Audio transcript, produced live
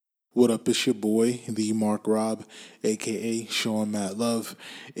What up? It's your boy, the Mark Rob, aka Sean Matt Love,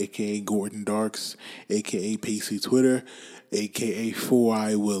 aka Gordon Darks, aka Pacey Twitter, aka Four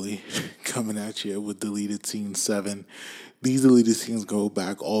Eye Willie, coming at you with Deleted Scene 7. These deleted scenes go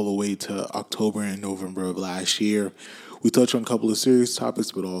back all the way to October and November of last year. We touch on a couple of serious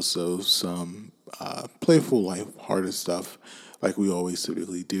topics, but also some playful, life-hearted stuff, like we always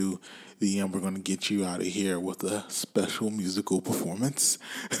typically do. We're going to get you out of here with a special musical performance.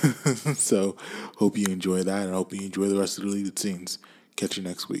 So, hope you enjoy that, and hope you enjoy the rest of the deleted scenes. Catch you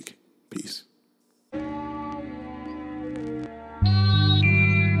next week. Peace.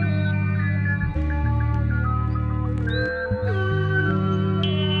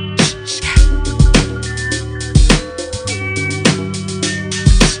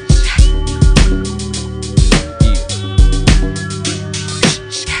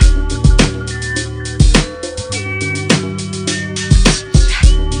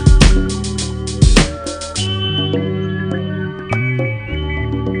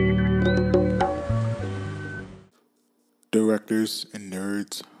 Directors and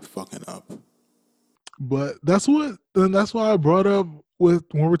nerds fucking up. But that's why I brought up with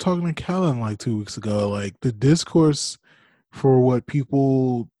when we were talking to Kellen like 2 weeks ago, like the discourse for what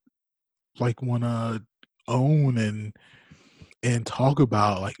people like want to own and talk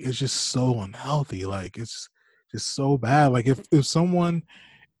about, like it's just so unhealthy. Like it's just so bad. Like if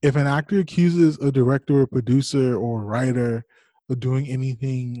an actor accuses a director or producer or writer of doing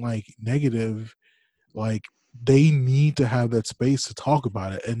anything like negative, like they need to have that space to talk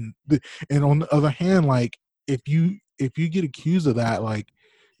about it. And on the other hand, like if you get accused of that, like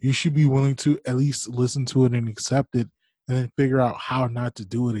you should be willing to at least listen to it and accept it, and then figure out how not to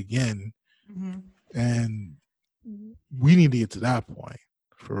do it again. Mm-hmm. And we need to get to that point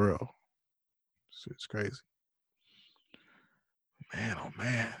for real. It's crazy, man. Oh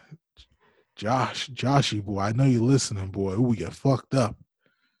man, Joshy boy, I know you're listening, boy. We get fucked up.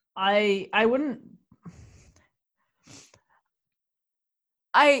 I wouldn't.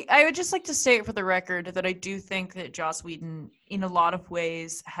 I would just like to state for the record that I do think that Joss Whedon, in a lot of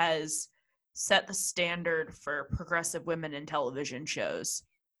ways, has set the standard for progressive women in television shows,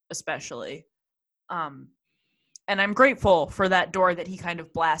 especially. And I'm grateful for that door that he kind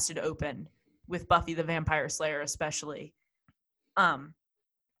of blasted open with Buffy the Vampire Slayer, especially.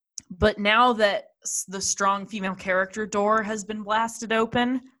 But now that the strong female character door has been blasted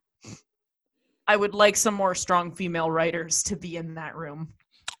open, I would like some more strong female writers to be in that room.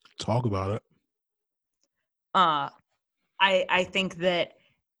 Talk about it. I think that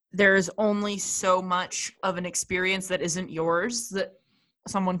there's only so much of an experience that isn't yours that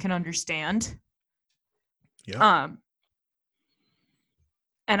someone can understand. Yeah.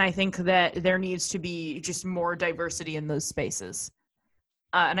 And I think that there needs to be just more diversity in those spaces.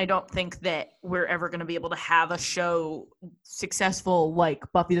 And I don't think that we're ever going to be able to have a show successful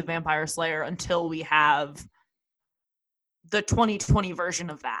like Buffy the Vampire Slayer until we have the 2020 version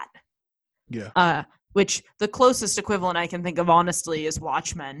of that. Yeah. Which the closest equivalent I can think of, honestly, is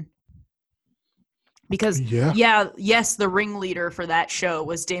Watchmen. Because, yes, the ringleader for that show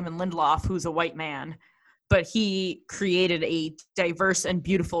was Damon Lindelof, who's a white man. But he created a diverse and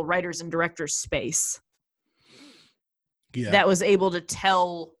beautiful writers and directors space that was able to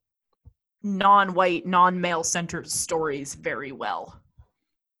tell non-white, non-male centered stories very well.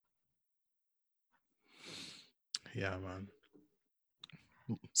 Yeah, man.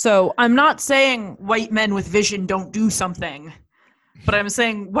 So I'm not saying white men with vision don't do something, but I'm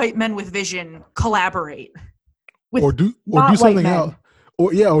saying white men with vision collaborate. Or do something else.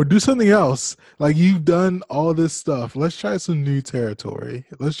 Or do something else. Like, you've done all this stuff. Let's try some new territory.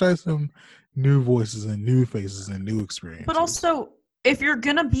 Let's try some new voices and new faces and new experiences. But also, if you're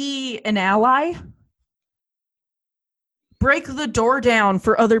going to be an ally, break the door down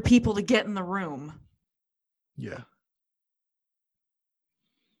for other people to get in the room. Yeah.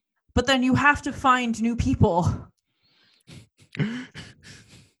 But then you have to find new people.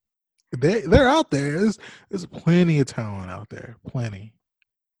 They're out there. There's plenty of talent out there. Plenty.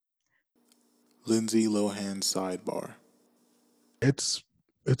 Lindsay Lohan sidebar. It's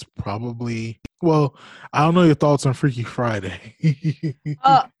probably, well, I don't know your thoughts on Freaky Friday.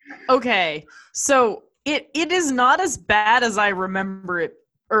 Okay. So it is not as bad as I remember it,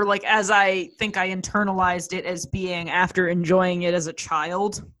 or like as I think I internalized it as being after enjoying it as a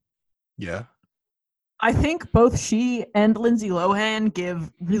child. Yeah. I think both she and Lindsay Lohan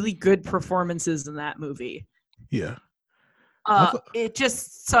give really good performances in that movie. Yeah. It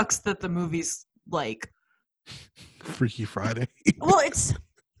just sucks that the movie's like Freaky Friday. Well,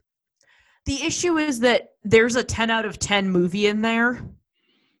 the issue is that there's a 10 out of 10 movie in there,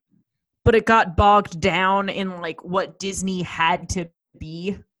 but it got bogged down in like what Disney had to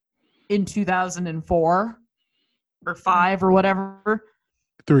be in 2004 or 5 or whatever.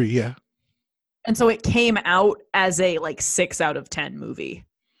 3, yeah. And so it came out as a like 6 out of 10 movie.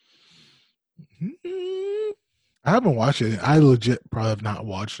 I haven't watched it. I legit probably have not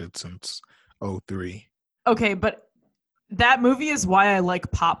watched it since 03. Okay, but that movie is why I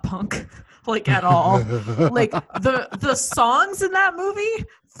like pop punk, like at all. Like the songs in that movie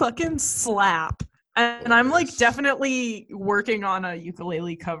fucking slap. And I'm like definitely working on a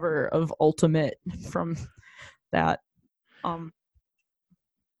ukulele cover of Ultimate from that.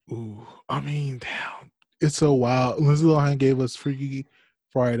 Ooh, I mean, damn. It's so wild. Lindsay Lohan gave us Freaky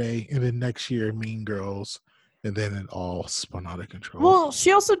Friday, and then next year Mean Girls, and then it all spun out of control. Well,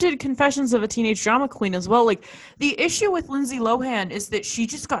 she also did Confessions of a Teenage Drama Queen as well. Like, the issue with Lindsay Lohan is that she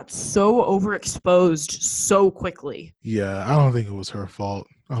just got so overexposed so quickly. Yeah, I don't think it was her fault.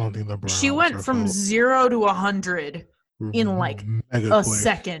 I don't think the burnout She was went her from fault. 0 to 100 in like Mega a quick.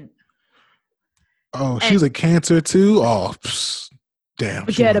 second. Oh, she's a Cancer too? Oh, damn.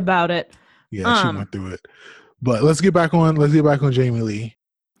 Forget about it. Yeah, she went through it. But let's get back on Jamie Lee.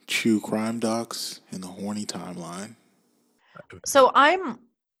 True crime docs in the horny timeline. So I'm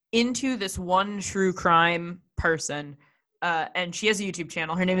into this one true crime person, and she has a YouTube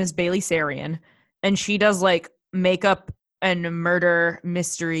channel. Her name is Bailey Sarian, and she does like makeup and murder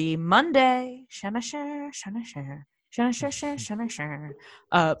mystery Monday. Shana share, shana share, shana share, share, shana share.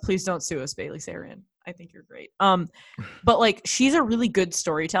 Please don't sue us, Bailey Sarian. I think you're great. But like she's a really good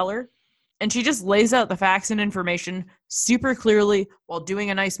storyteller, and she just lays out the facts and information super clearly while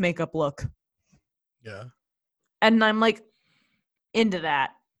doing a nice makeup look. Yeah. And I'm like into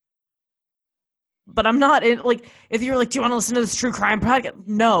that. But I'm not in like if you're like, do you want to listen to this true crime podcast?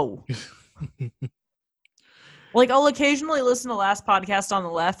 No. Like I'll occasionally listen to Last Podcast on the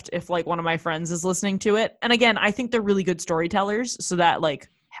Left if like one of my friends is listening to it. And again, I think they're really good storytellers, so that like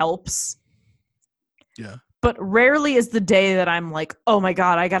helps. Yeah. But rarely is the day that I'm like, oh my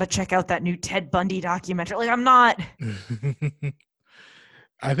God, I got to check out that new Ted Bundy documentary. Like I'm not.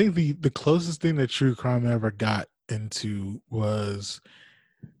 I think the closest thing that true crime ever got into was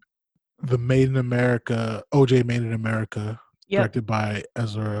the Made in America, OJ Made in America, directed by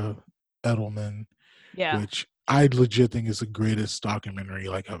Ezra Edelman. Yeah. Which I legit think is the greatest documentary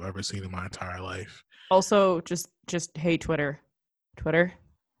like I've ever seen in my entire life. Also, just hey Twitter.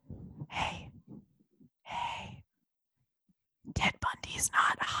 Hey. Ted Bundy's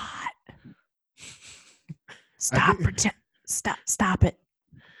not hot. Stop it.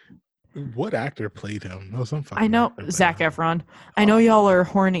 What actor played him? No, some fucking I know Zac Efron. I know y'all are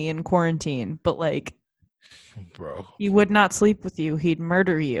horny in quarantine, but like, bro, he would not sleep with you. He'd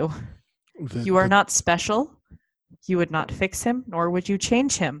murder you. You are not special. You would not fix him, nor would you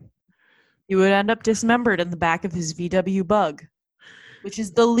change him. You would end up dismembered in the back of his VW Bug, which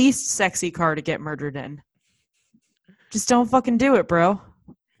is the least sexy car to get murdered in. Just don't fucking do it, bro.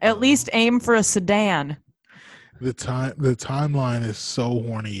 At least aim for a sedan. The timeline is so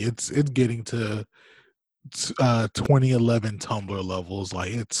horny. It's getting to 2011 Tumblr levels.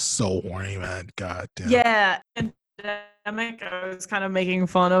 Like it's so horny, man. God damn. Yeah. And pandemic, I was kind of making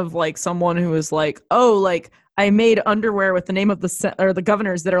fun of like someone who was like, oh, like I made underwear with the name of the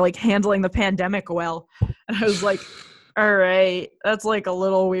governors that are like handling the pandemic well. And I was like, all right, that's like a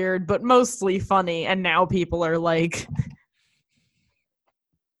little weird, but mostly funny. And now people are like,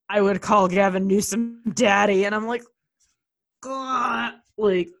 I would call Gavin Newsom daddy. And I'm like, God,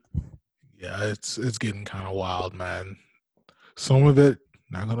 like, yeah, it's getting kind of wild, man. Some of it,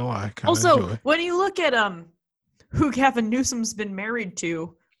 not gonna lie, also enjoy. When you look at who Gavin Newsom's been married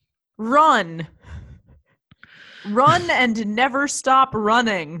to, run and never stop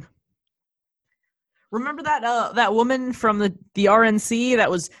running. Remember that woman from the RNC that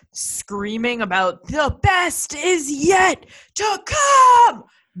was screaming about the best is yet to come?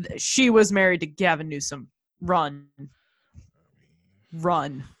 She was married to Gavin Newsom. Run.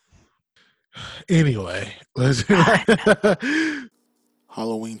 Anyway, let's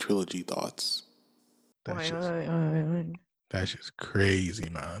Halloween trilogy thoughts. That's just crazy,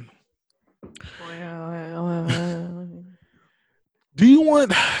 man. Do you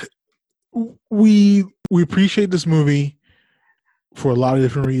want? We appreciate this movie for a lot of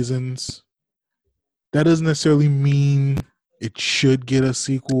different reasons. That doesn't necessarily mean it should get a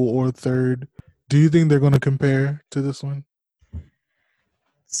sequel or a third. Do you think they're going to compare to this one?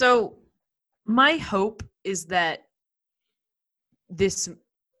 So, my hope is that this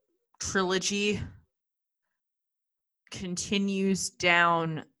trilogy continues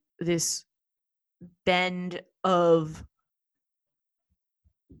down this bend of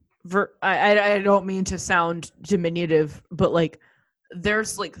I don't mean to sound diminutive, but like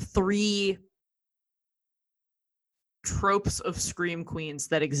there's like 3 tropes of scream queens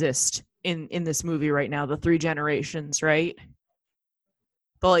that exist in this movie right now, the 3 generations, right?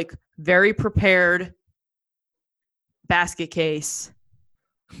 The like very prepared basket case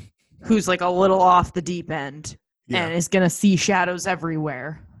who's like a little off the deep end and is going to see shadows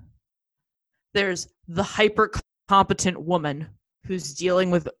everywhere. There's the hyper competent woman who's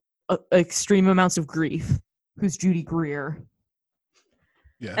dealing with extreme amounts of grief, who's Judy Greer.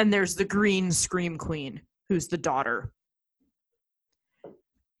 Yeah. And there's the green scream queen, who's the daughter.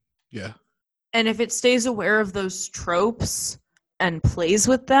 Yeah. And if it stays aware of those tropes and plays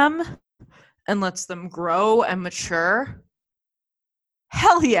with them and lets them grow and mature,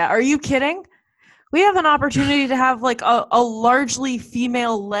 hell yeah. Are you kidding? We have an opportunity to have like a largely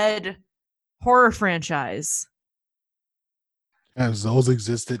female-led horror franchise. Has those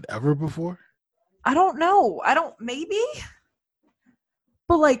existed ever before? I don't know. Maybe.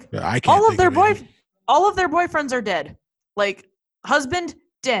 But like I can't all of their any. all of their boyfriends are dead. Like husband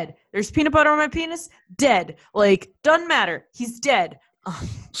dead. There's peanut butter on my penis, dead. Like doesn't matter. He's dead.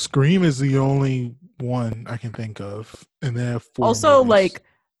 Scream is the only one I can think of. And they have 4 Also movies. like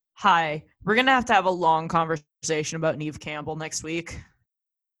hi, we're going to have a long conversation about Neve Campbell next week.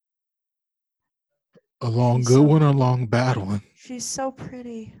 A long good one or a long bad one? She's so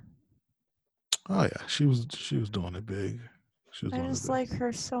pretty. Oh yeah, she was doing it big. I just like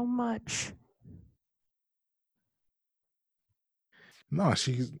her so much. No,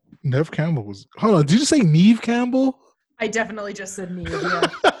 Neve Campbell was. Hold on, did you say Neve Campbell? I definitely just said Neve. Yeah.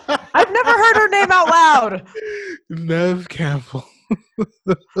 I've never heard her name out loud. Neve Campbell.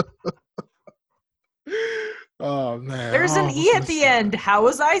 Oh man, there's an E at the end. How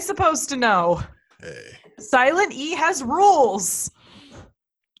was I supposed to know? Hey. Silent E has rules.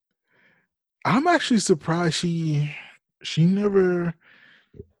 I'm actually surprised she never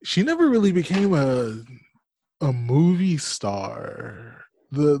really became a movie star.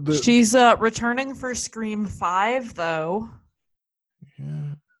 She's returning for Scream 5 though.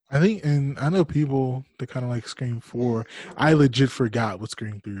 Yeah. I think, and I know people that kind of like Scream 4. I legit forgot what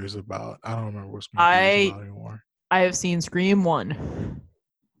Scream 3 is about. I don't remember what Scream 3 is about anymore. I have seen Scream 1.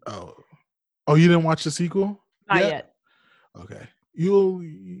 Oh, you didn't watch the sequel? Not yet. Okay.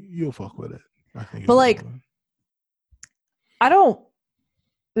 You'll fuck with it. I think. But like,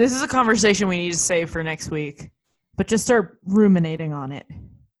 this is a conversation we need to save for next week, but just start ruminating on it.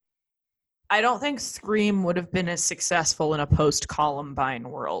 I don't think Scream would have been as successful in a post-Columbine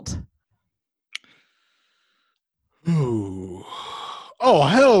world. Ooh. Oh,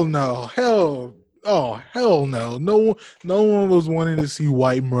 hell no. Hell no. No one was wanting to see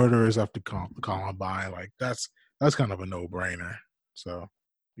white murderers after Columbine. Like, that's kind of a no-brainer. So,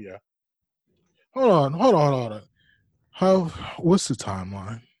 yeah. Hold on. What's the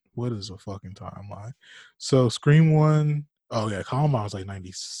timeline? What is the fucking timeline? So, Scream 1. Oh, yeah. Columbine was like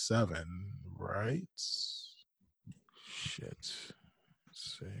 97, right? Shit. Let's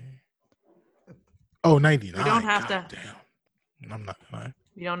see. Oh, 99. We don't have God damn. I'm not gonna.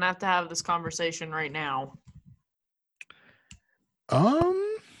 You don't have to have this conversation right now.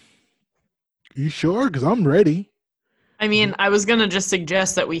 You sure? Because I'm ready. I mean, I was gonna just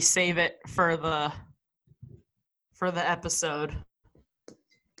suggest that we save it for the episode.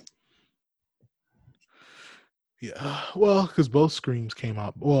 Yeah. Well, because both Screams came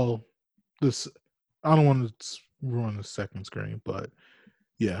out. Well, I don't want to ruin the second Scream, but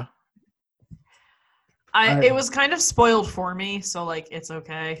yeah. It was kind of spoiled for me, so like it's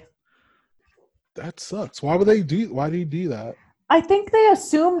okay. That sucks. Why did he do that? I think they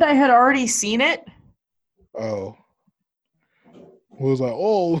assumed I had already seen it. Oh. It was like,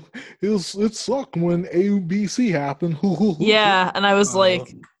 oh, it sucked when ABC happened. Yeah, and I was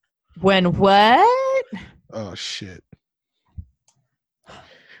like, when what? Oh shit.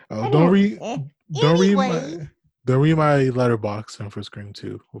 Oh, don't read my letterbox for Scream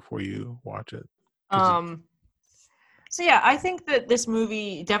 2 before you watch it. So yeah, I think that this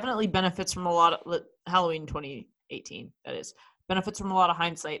movie definitely benefits from a lot of Halloween 2018. That is benefits from a lot of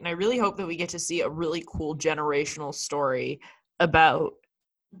hindsight, and I really hope that we get to see a really cool generational story about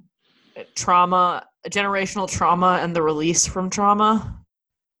trauma, generational trauma, and the release from trauma.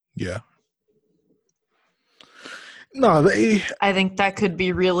 Yeah. No, I think that could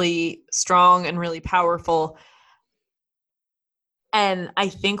be really strong and really powerful. And I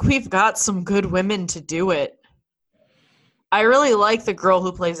think we've got some good women to do it. I really like the girl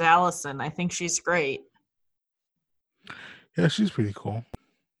who plays Allison. I think she's great. Yeah, she's pretty cool.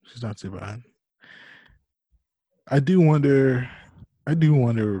 She's not too bad. I do wonder I do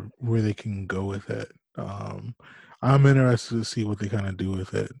wonder where they can go with it. I'm interested to see what they kind of do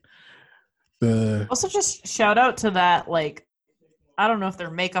with it. The Also, just shout out to that, like, I don't know if they're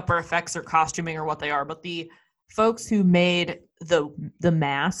makeup or effects or costuming or what they are, but the folks who made the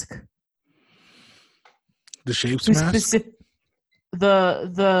mask, the shapes who mask. specific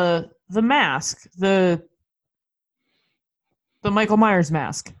the mask, the Michael Myers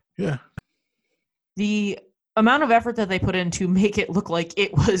mask. Yeah. The amount of effort that they put in to make it look like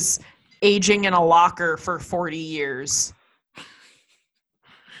it was aging in a locker for 40 years.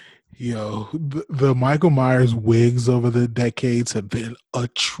 Yo, the Michael Myers wigs over the decades have been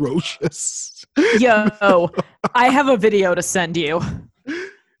atrocious. Yo, I have a video to send you.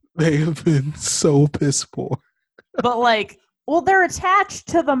 They have been so piss poor. But like, well, they're attached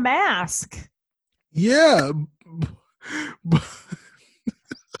to the mask. Yeah. But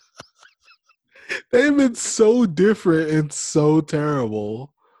they've been so different and so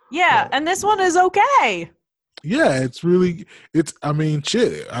terrible. Yeah, and this one is okay. Yeah, I mean,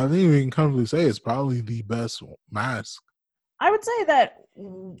 shit. I think we can comfortably say it's probably the best mask. I would say that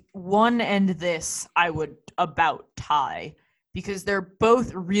one and this I would about tie because they're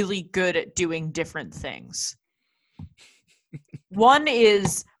both really good at doing different things. One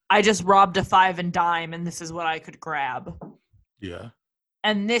is I just robbed a 5 and dime and this is what I could grab. Yeah.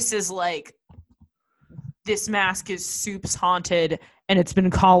 And this is like, this mask is Soup's haunted and it's been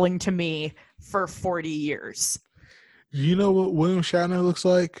calling to me for 40 years. Do you know what William Shatner looks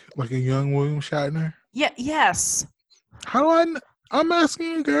like? Like a young William Shatner? Yeah, yes. How do I'm asking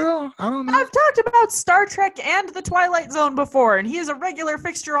you, girl. I don't know. I've talked about Star Trek and The Twilight Zone before, and he is a regular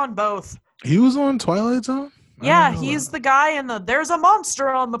fixture on both. He was on Twilight Zone? Yeah, he's the guy in the "There's a monster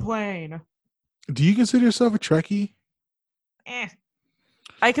on the plane." Do you consider yourself a Trekkie?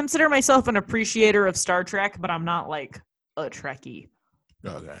 I consider myself an appreciator of Star Trek, but I'm not like a Trekkie.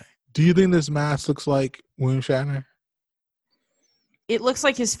 Okay. Do you think this mask looks like William Shatner? It looks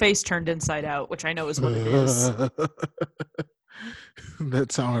like his face turned inside out, which I know is what it is.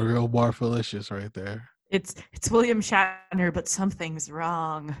 That sounded real Barfalicious right there. It's William Shatner, but something's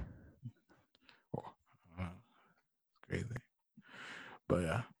wrong. Crazy. But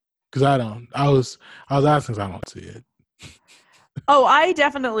yeah. Because I was asking because I don't see it. Oh, I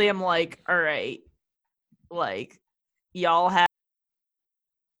definitely am like, all right, like, y'all have.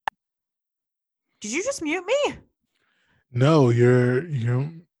 Did you just mute me? No, your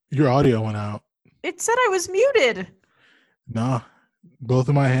audio went out. It said I was muted. Nah, both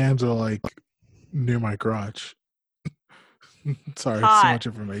of my hands are like near my crotch. Sorry, it's so much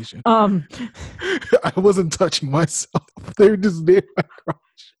information. I wasn't touching myself. They're just near my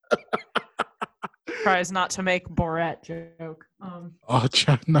crotch. Tries not to make Borat joke. Oh,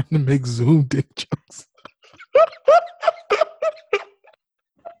 try not to make Zoom dick jokes.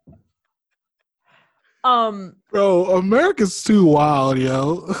 Bro, America's too wild,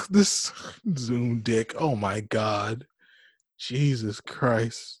 yo. This Zoom dick. Oh my God. Jesus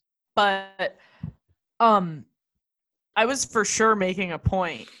Christ. But I was for sure making a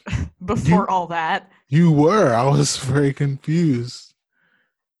point before all that. You were. I was very confused.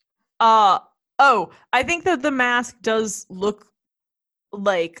 I think that the mask does look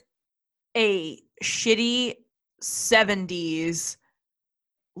like a shitty 70s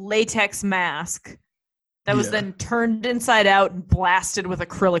latex mask that was then turned inside out and blasted with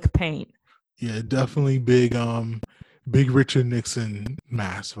acrylic paint. Yeah, definitely big Richard Nixon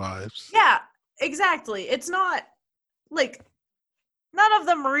mask vibes. Yeah, exactly. It's not like none of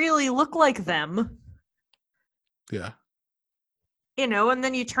them really look like them. Yeah. You know, and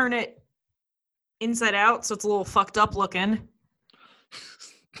then you turn it inside out so it's a little fucked up looking.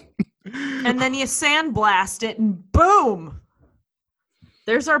 And then you sandblast it and boom!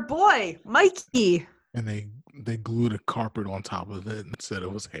 There's our boy, Mikey. And they glued a carpet on top of it and said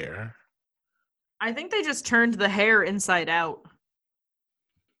it was hair. I think they just turned the hair inside out.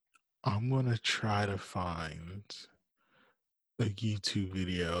 I'm going to try to find a YouTube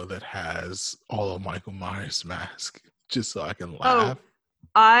video that has all of Michael Myers' mask just so I can laugh. Oh,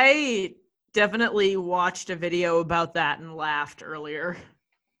 I definitely watched a video about that and laughed earlier.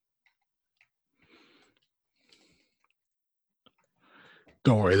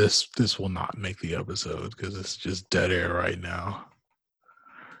 Don't worry, this will not make the episode because it's just dead air right now.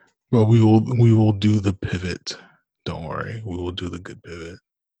 But we will do the pivot. Don't worry, we will do the good pivot.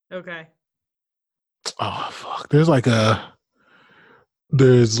 Okay. Oh fuck! There's like a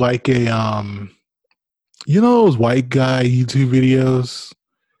you know those white guy YouTube videos.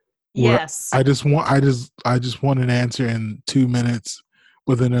 Yes. I just want an answer in 2 minutes,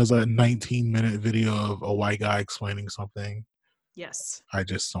 but then there's a 19-minute video of a white guy explaining something. Yes. I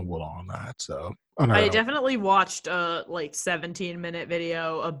just stumbled on that. So I definitely watched a 17-minute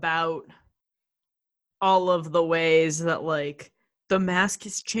video about all of the ways that the mask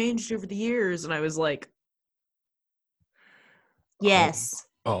has changed over the years, and I was like, yes.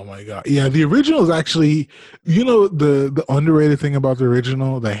 Oh my god. Yeah, the original is actually, the underrated thing about the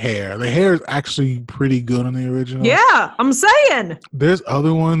original, the hair. The hair is actually pretty good on the original. Yeah, I'm saying. There's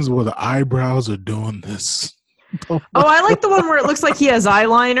other ones where the eyebrows are doing this. I like the one where it looks like he has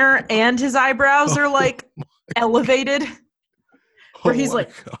eyeliner and his eyebrows are elevated. Where he's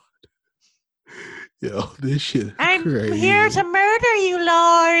like, God. Yo, this shit I'm crazy. here to murder you,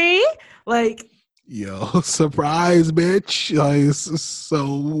 Laurie. Yo, surprise, bitch. It's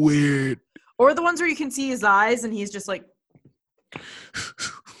so weird. Or the ones where you can see his eyes and he's just like,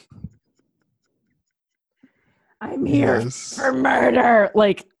 I'm here for murder.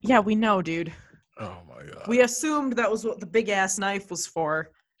 Yeah, we know, dude. Oh my god. We assumed that was what the big ass knife was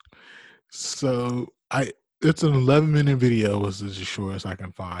for. So it's an 11-minute video, was the shortest I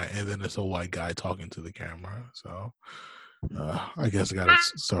can find, and then it's a white guy talking to the camera. So I guess I gotta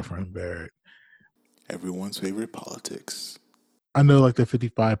suffer and bear it. Everyone's favorite politics. I know the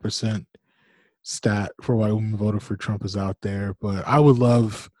 55% stat for white women voted for Trump is out there, but I would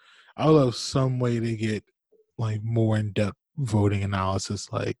love some way to get more in-depth voting analysis,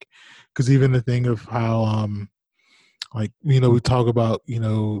 because even the thing of how we talk about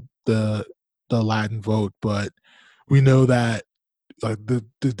the Latin vote, but we know that the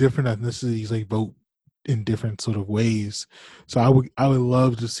different ethnicities vote in different sort of ways. So I would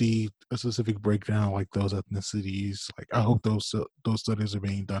love to see a specific breakdown those ethnicities. I hope those studies are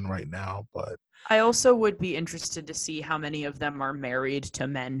being done right now. But I also would be interested to see how many of them are married to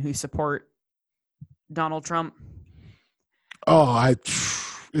men who support Donald Trump. Oh,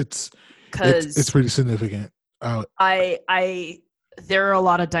 it's pretty significant. There are a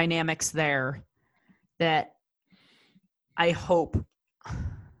lot of dynamics there that I hope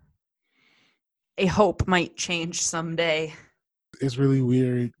might change someday. It's really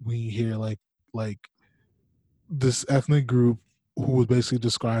weird when you hear like this ethnic group who was basically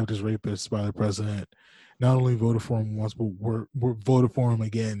described as rapists by the president not only voted for him once, but were voted for him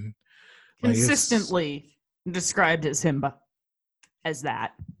again. Consistently described as him as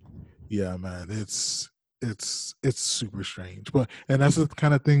that. Yeah, man, it's super strange. And that's the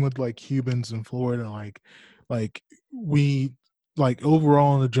kind of thing with Cubans in Florida, we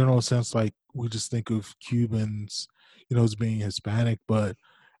overall in a general sense, we just think of Cubans, as being Hispanic, but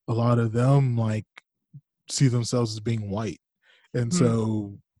a lot of them see themselves as being white. And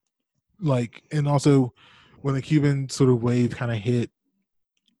so and also when the Cuban sort of wave kind of hit,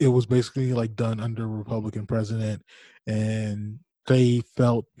 it was basically done under a Republican president, and they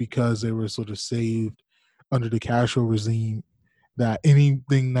felt because they were sort of saved under the Castro regime that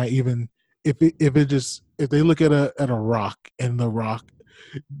anything that even if they look at a rock, and the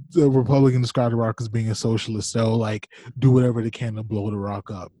Republicans describe the rock as being a socialist, they'll do whatever they can to blow the rock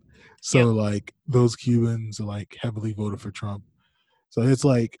up. So those Cubans heavily voted for Trump. So it's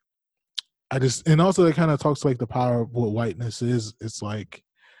and also it kind of talks the power of what whiteness is. It's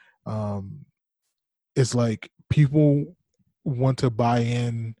people want to buy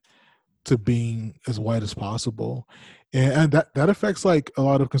in to being as white as possible, and that affects a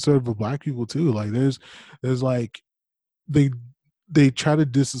lot of conservative Black people too. There's they try to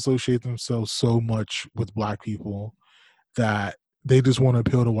disassociate themselves so much with Black people that they just want to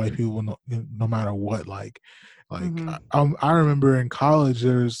appeal to white people no matter what. I remember in college,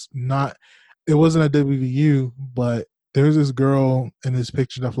 it wasn't at WVU, but there's this girl in this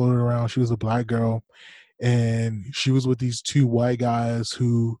picture that floated around. She was a Black girl, and she was with these two white guys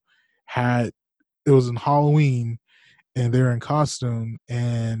who it was in Halloween, and they're in costume,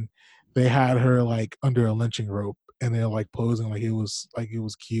 and they had her under a lynching rope, and they're posing it was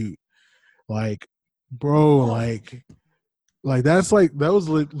cute. Bro, that's that was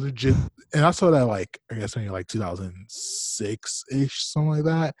legit. And I saw that I guess maybe 2006-ish, something like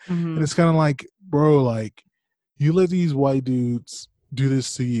that. Mm-hmm. And it's kind of bro, you let these white dudes do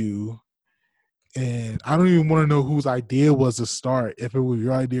this to you, and I don't even want to know whose idea was to start, if it was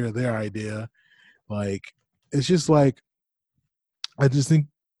your idea or their idea. It's just I think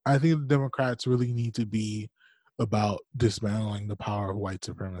the Democrats really need to be about dismantling the power of white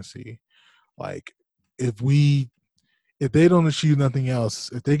supremacy. If they don't achieve nothing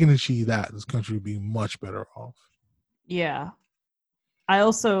else, if they can achieve that, this country would be much better off. Yeah. I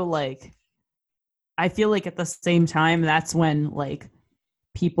also I feel at the same time, that's when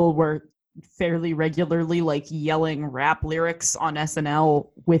people were fairly regularly like yelling rap lyrics on SNL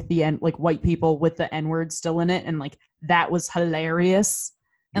with the N, like white people with the N word still in it, and like that was hilarious.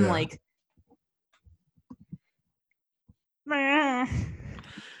 And Yeah. like, meh.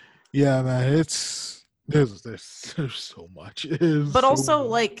 Yeah, man, there's so much. There's But so also much.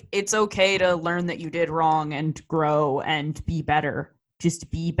 like it's okay to learn that you did wrong and grow and be better.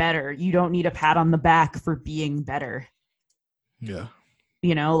 Just be better. You don't need a pat on the back for being better. Yeah.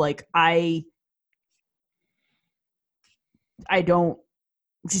 You know, like I don't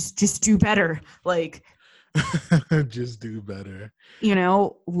just do better. Like, Just do better. you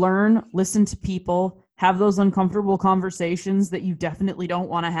know, learn, listen to people, have those uncomfortable conversations that you definitely don't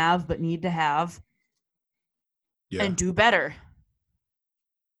want to have but need to have, Yeah. and do better.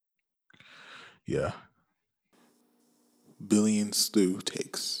 Yeah. Billy and Stu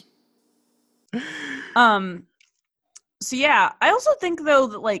takes. So yeah, I also think though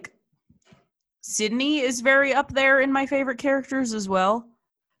that like Sydney is very up there in my favorite characters as well.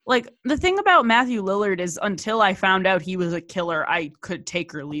 Like the thing about Matthew Lillard is until I found out he was a killer, I could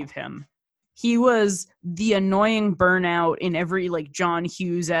take or leave him. He was the annoying burnout in every like John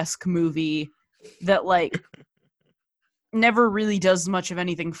Hughes-esque movie that like never really does much of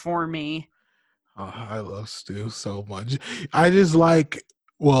anything for me. Oh, I love Stu so much. I just like,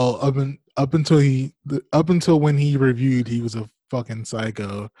 well, up until when he reviewed, he was a fucking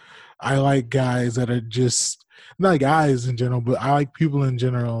psycho. I like guys that are just not guys in general, but I like people in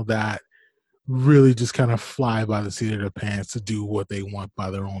general that really just kind of fly by the seat of their pants to do what they want by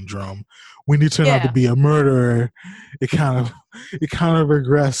their own drum. When you turn out to Yeah. be a murderer, it kind of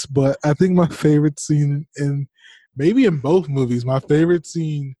regress. But I think my favorite scene in maybe in both movies, my favorite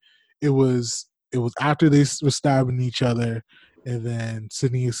scene it was after they were stabbing each other, and then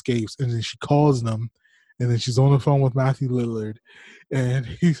Sydney escapes, and then she calls them, and then she's on the phone with Matthew Lillard, and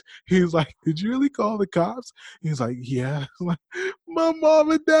he's like, "Did you really call the cops?" He's like, "Yeah." I'm like, my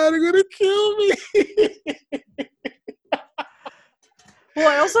mom and dad are gonna kill me. Well,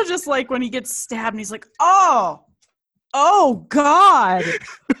 I also just like when he gets stabbed and he's like, oh God.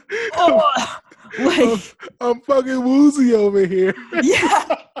 Oh, like, I'm fucking woozy over here.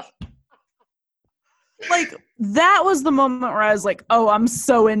 yeah. Like, that was the moment where I was like, oh, I'm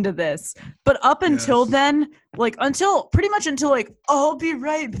so into this. But up until Yes. then, like, pretty much until, like, I'll be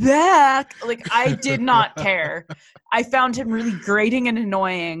right back, like, I did not care. I found him really grating and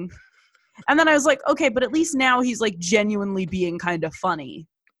annoying. And then I was like, okay, but at least now he's, like, genuinely being kind of funny.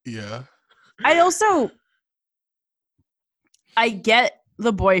 Yeah. I get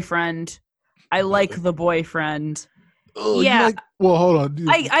the boyfriend. I like the boyfriend. Oh, Yeah. you like? Well, hold on.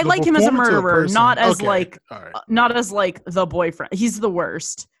 I like him as a murderer, not as Okay. like All right. not as like the boyfriend. He's the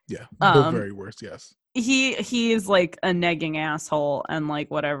worst. Yeah, the very worst. Yes. He is like a negging asshole and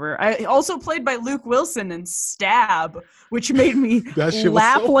like whatever. I also played by Luke Wilson in Stab, which made me That shit was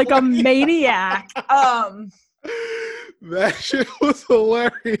laugh so like a funny. maniac. That shit was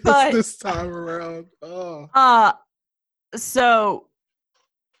hilarious But- this time around. Oh. So,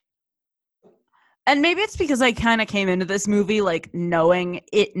 and maybe it's because I kind of came into this movie like knowing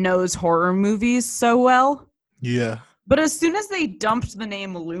it knows horror movies so well. Yeah. But as soon as they dumped the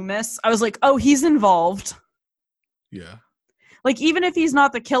name Loomis, I was like, oh, he's involved. Yeah. Like, even if he's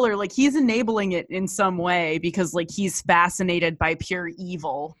not the killer, like, he's enabling it in some way because, like, he's fascinated by pure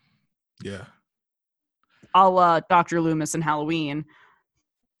evil. Yeah. A la Dr. Loomis in Halloween.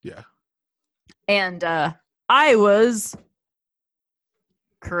 Yeah. And I was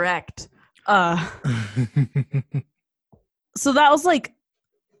correct. So that was like,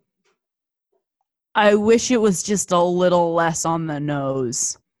 I wish it was just a little less on the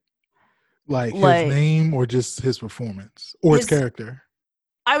nose. Like his name or just his performance or his character?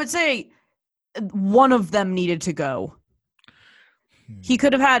 I would say one of them needed to go. He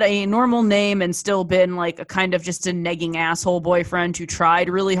could have had a normal name and still been like a kind of just a negging asshole boyfriend who tried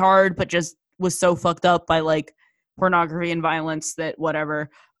really hard but just was so fucked up by like pornography and violence that whatever.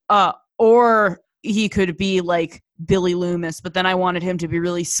 Or he could be like Billy Loomis, but then I wanted him to be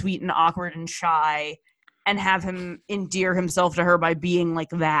really sweet and awkward and shy and have him endear himself to her by being like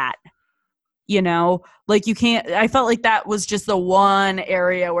that. You know, like you can't, I felt like that was just the one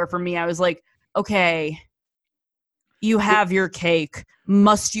area where for me, I was like, okay, you have your cake.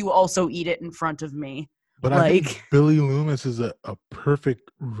 Must you also eat it in front of me? But like, I think Billy Loomis is a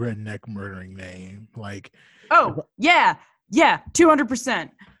perfect redneck murdering name. Like, oh, yeah, 200%.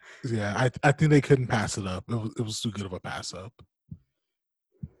 Yeah, I think they couldn't pass it up. It was too good of a pass up.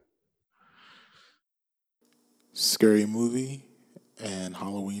 Scary movie and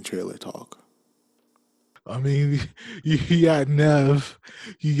Halloween trailer talk. I mean, you got Nev,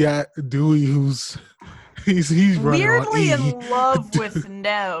 you got Dewey, who's he's running on Weirdly E. in love with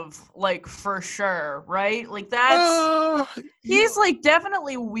Nev, like for sure, right? Like that's Uh, he's you like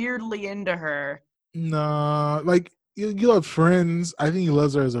definitely weirdly into her. Nah, like you have friends. I think he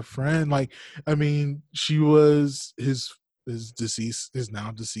loves her as a friend. Like, I mean, she was his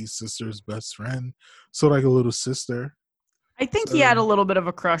now deceased sister's best friend, so like a little sister. I think he So, had a little bit of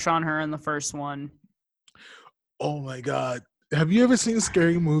a crush on her in the first one. oh my god, have you ever seen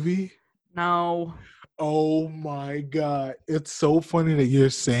Scary Movie? No. Oh my god, it's so funny that you're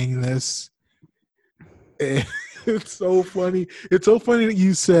saying this. It's so funny. It's so funny that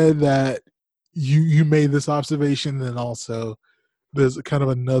you said that you made this observation, and also there's kind of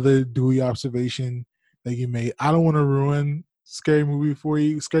another Dewey observation that you made. I don't want to ruin Scary Movie for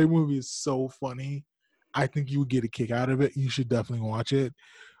you. Scary Movie is so funny. I think you would get a kick out of it. You should definitely watch it.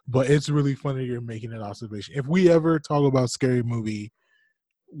 But it's really funny you're making an observation. If we ever talk about Scary Movie,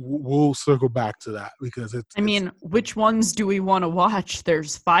 we'll circle back to that because I it's mean, which ones do we want to watch?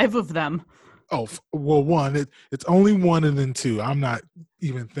 There's 5 of them. oh well one it's only one and then two. I'm not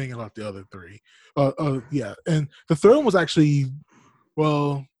even thinking about the other three. Yeah, and the third one was actually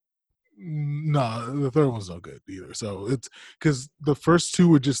well. No, the third one's no good either. So it's because the first two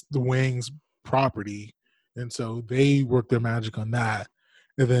were just the Wang's property, and so they worked their magic on that.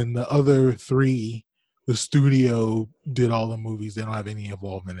 And then the other three, the studio did all the movies. They don't have any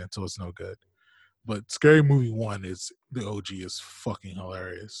involvement in it, so it's no good. But Scary Movie 1 is the OG is fucking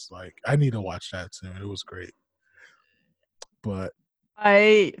hilarious. Like I need to watch that soon. It was great. But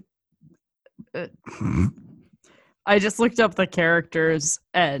I I just looked up the characters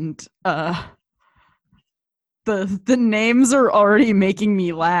and the names are already making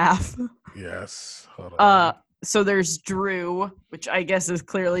me laugh. yes, hold on. So there's Drew, which I guess is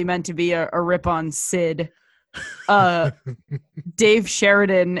clearly meant to be a rip on Sid. Dave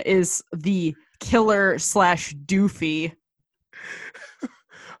Sheridan is the killer / doofy.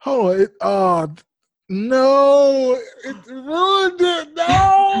 Hold on. No, it ruined it.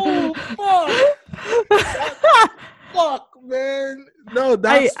 No, fuck, man. No,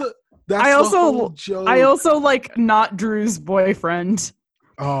 that's I the whole joke. I also like not Drew's boyfriend.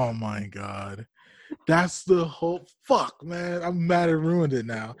 Oh my god, that's the whole fuck, man. I'm mad it ruined it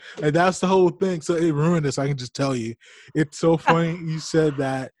now. Like that's the whole thing. So it ruined it. So I can just tell you, it's so funny. You said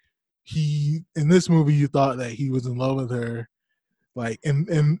that he in this movie you thought that he was in love with her. Like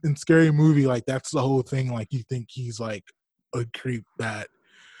in Scary Movie, like that's the whole thing. Like you think he's like a creep that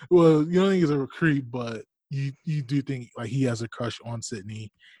well, you don't think he's a creep, but you do think like he has a crush on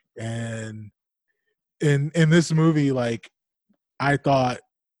Sydney. And in this movie, like I thought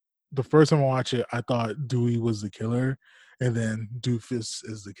the first time I watched it, I thought Dewey was the killer, and then Doofus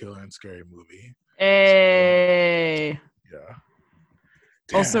is the killer in Scary Movie. Hey. So, yeah.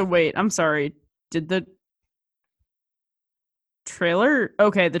 Also, wait, I'm sorry. Did the trailer?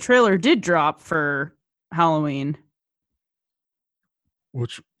 Okay, the trailer did drop for Halloween.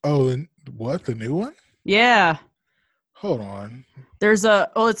 Which and what the new one? Yeah. Hold on. There's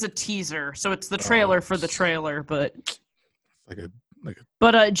it's a teaser, so it's the trailer for the trailer, but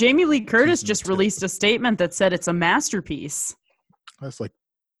But Jamie Lee Curtis just released a statement that said it's a masterpiece. That's like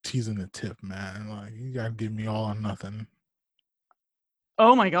teasing the tip, man. Like you gotta give me all or nothing.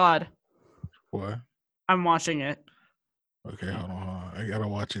 Oh my god. What? I'm watching it. Okay, hold on. I gotta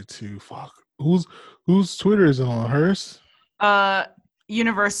watch it too. Fuck. Whose Twitter is it on? Hers?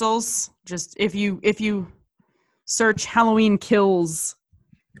 Universal's. Just if you search Halloween Kills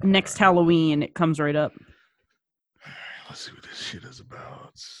next Halloween, it comes right up. Let's see what this shit is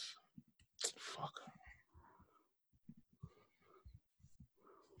about. Fuck.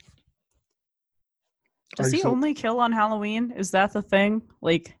 Does he only kill on Halloween? Is that the thing?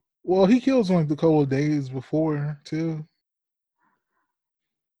 Like, well, he kills like a couple of days before too.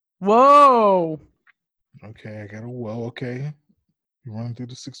 Whoa. Okay, I got a whoa. Okay, you running through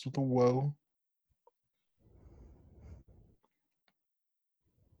the 6 with a whoa.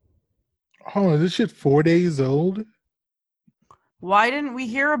 Hold on, this shit 4 days old? Why didn't we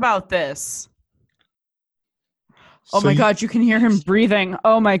hear about this? Oh my god, you can hear him breathing.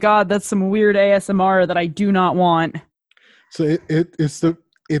 Oh my god, that's some weird ASMR that I do not want. So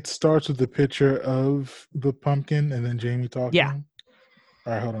it starts with the picture of the pumpkin and then Jamie talking? Yeah.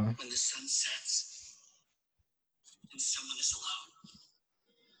 All right, hold on. When the sun sets and someone is alone.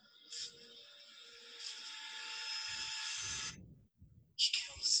 He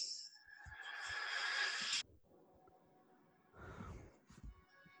kills.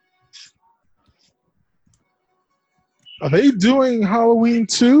 Are they doing Halloween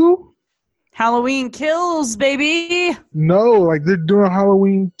 2? Halloween Kills, baby. No, like they're doing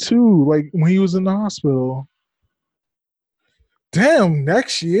Halloween 2, like when he was in the hospital. Damn,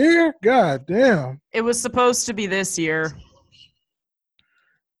 next year? God damn. It was supposed to be this year.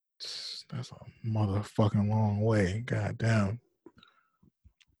 That's a motherfucking long way. God damn.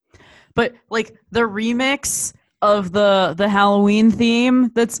 But like the remix of the Halloween theme,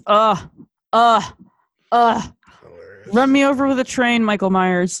 that's Hilarious. run me over with a train, Michael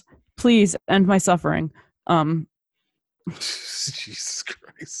Myers. Please end my suffering. Jesus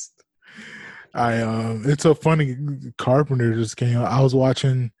Christ. It's so funny. Carpenter just came out. I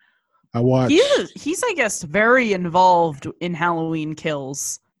watched He's I guess very involved in Halloween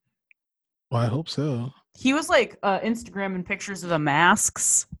Kills. Well, I hope so. He was like Instagramming pictures of the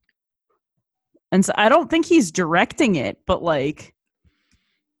masks. And so I don't think he's directing it, but like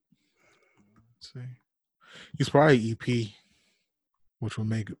Let's see. He's probably EP, which would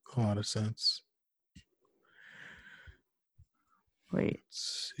make a lot of sense. wait.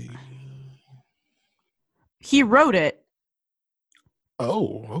 Let's see. He wrote it.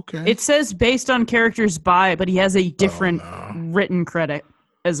 Oh, okay. It says based on characters by, but he has a different no. written credit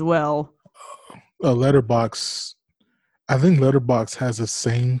as well. Letterbox. I think Letterbox has the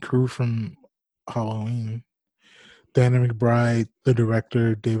same crew from Halloween. Danny McBride, the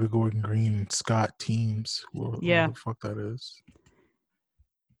director, David Gordon Green, and Scott Teems. Who the fuck that is.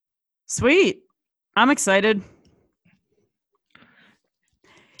 Sweet. I'm excited.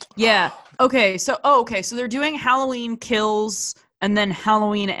 Yeah. Okay. So they're doing Halloween Kills and then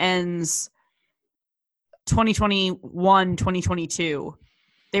Halloween Ends 2021, 2022.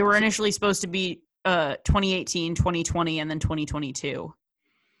 They were initially supposed to be 2018, 2020, and then 2022.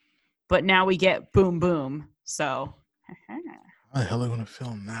 But now we get Boom Boom. So how the hell are they going to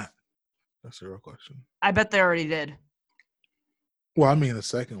film that? That's the real question. I bet they already did. Well, I mean the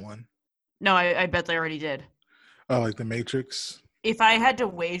second one. No, I bet they already did. Oh, like The Matrix? If I had to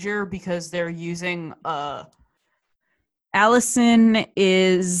wager, because they're using Allison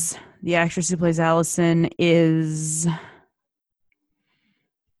is the actress who plays Allison is,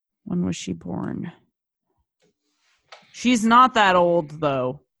 when was she born? She's not that old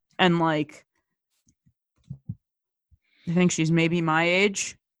though. And like I think she's maybe my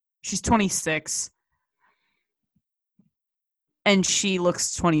age. She's 26. And she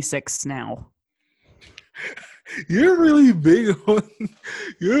looks 26 now. You're really big on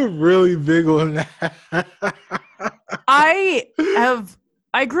that. I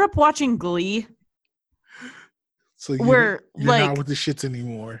grew up watching Glee. So you're like, not with the shits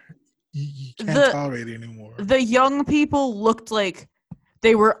anymore. You can't tolerate it anymore. The young people looked like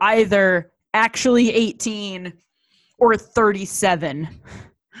they were either actually 18 or 37.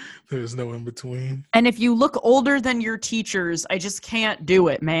 There's no in between. And if you look older than your teachers, I just can't do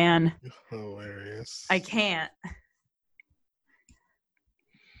it, man. Hilarious. I can't.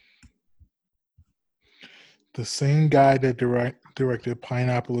 The same guy that directed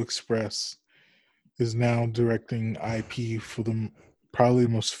Pineapple Express is now directing IP for probably the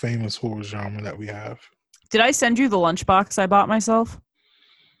most famous horror genre that we have. Did I send you the lunchbox I bought myself?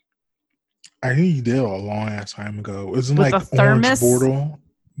 I think you did a long ass time ago. It was like a thermos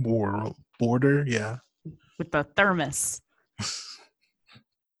border, yeah. With the thermos.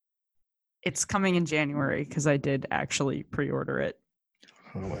 It's coming in January because I did actually pre-order it.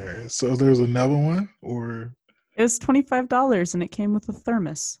 Hilarious. So there's another one, or it was $25 and it came with a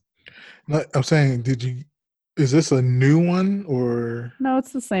thermos. No, I'm saying, is this a new one or? No,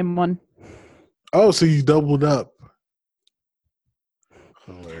 it's the same one. Oh, so you doubled up.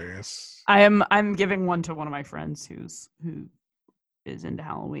 Hilarious. I'm giving one to one of my friends who is into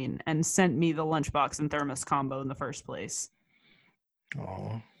Halloween and sent me the lunchbox and thermos combo in the first place.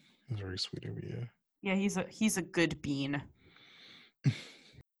 Oh, that's very sweet of you. Yeah, he's a good bean.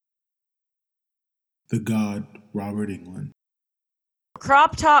 The God, Robert Englund.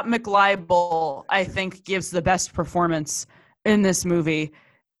 Crop Top McLibel, I think, gives the best performance in this movie.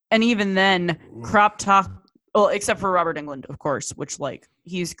 And even then, Crop Top, well, except for Robert Englund, of course, which, like,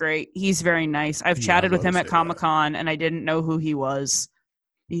 he's great. He's very nice. I've chatted with him at Comic-Con, and I didn't know who he was.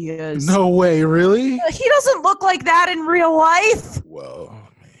 Because no way, really? He doesn't look like that in real life. Well,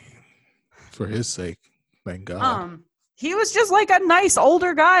 I mean, for his sake, thank God. He was just like a nice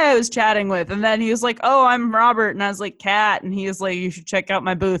older guy I was chatting with. And then he was like, "Oh, I'm Robert." And I was like, "Cat." And he was like, "You should check out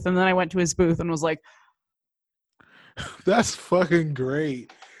my booth." And then I went to his booth and was like, that's fucking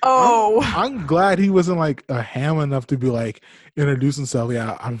great. Oh, I'm glad he wasn't like a ham enough to be like introduce himself.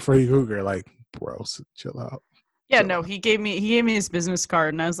 Yeah, I'm Freddy Krueger. Like, bro, chill out. Yeah, no, he gave me his business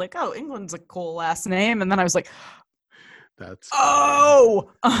card, and I was like, "Oh, England's a cool last name." And then I was like, "That's oh."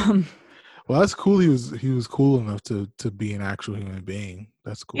 Well, Well, that's cool. He was cool enough to be an actual human being.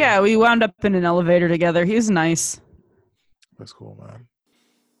 That's cool. Yeah, we wound up in an elevator together. He was nice. That's cool, man.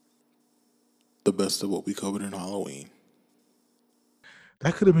 The best of what we covered in Halloween.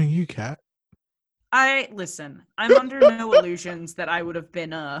 That could have been you, Kat. Listen. I'm under no illusions that I would have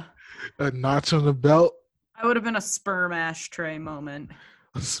been A notch on the belt. a sperm ashtray moment.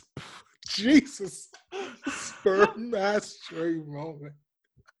 Jesus. Sperm ashtray moment.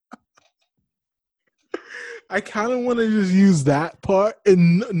 I kind of want to just use that part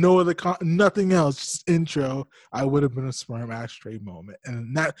and no other nothing else. Just intro. I would have been a sperm ashtray moment,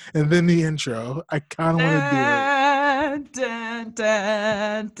 and then the intro. I kind of want to do it.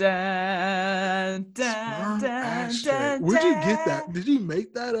 Sperm ashtray. Where'd you get that? Did you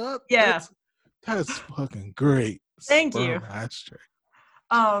make that up? Yeah. That's fucking great. Thank you. Sperm ashtray.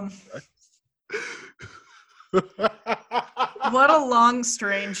 What a long,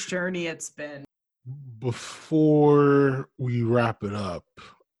 strange journey it's been. Before we wrap it up,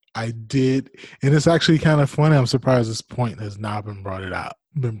 I did, and it's actually kind of funny. I'm surprised this point has not been brought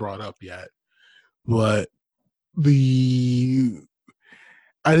up yet. But I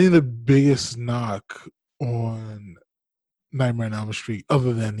think the biggest knock on Nightmare on Elm Street,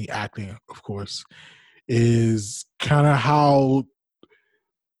 other than the acting, of course, is kind of how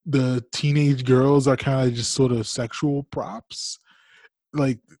the teenage girls are kind of just sort of sexual props.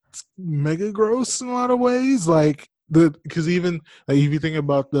 Like, it's mega gross in a lot of ways. Like, because even like if you think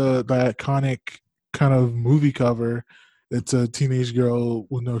about the iconic kind of movie cover, it's a teenage girl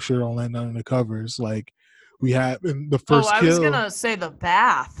with no shirt on laying on the covers. Like, we have in the first I was gonna say the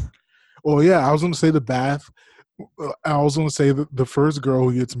bath. Oh yeah, I was gonna say the bath. I was gonna say the first girl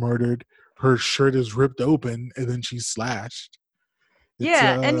who gets murdered, her shirt is ripped open and then she's slashed.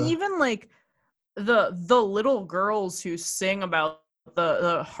 And even like the little girls who sing about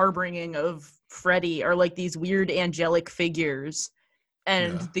the harbinging of Freddy are like these weird angelic figures,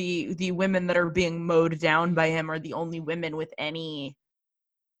 and the women that are being mowed down by him are the only women with any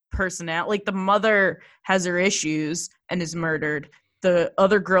personality. Like, the mother has her issues and is murdered. The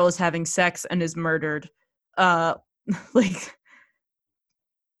other girl is having sex and is murdered. Like,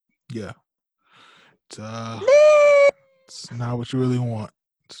 yeah, it's not what you really want.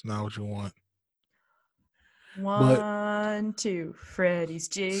 It's not what you want. 1, 2, Freddy's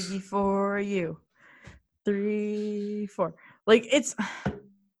jiggy for you. 3, 4. Like, it's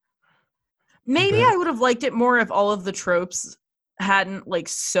maybe I would have liked it more if all of the tropes hadn't like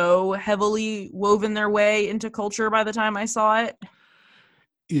so heavily woven their way into culture by the time I saw it.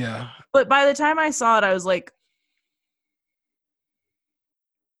 Yeah. But by the time I saw it, I was like,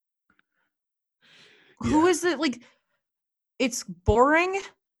 who is it? Like, it's boring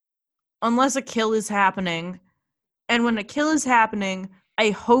unless a kill is happening. And when a kill is happening, I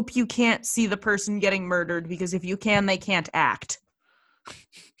hope you can't see the person getting murdered, because if you can, they can't act.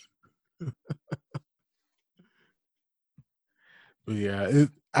 But yeah,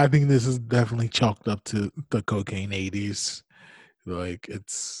 I think this is definitely chalked up to the cocaine 80s. Like,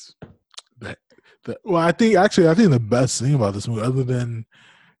 it's that. Well, I think the best thing about this movie, other than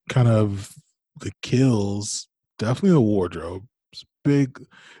kind of the kills, definitely the wardrobe. It's big.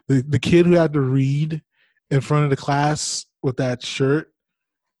 The kid who had to read in front of the class with that shirt.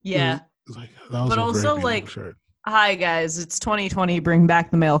 Yeah. Was like, that was but a also, very like, shirt. Hi guys, it's 2020. Bring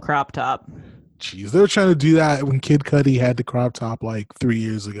back the male crop top. Jeez, they were trying to do that when Kid Cudi had the crop top like 3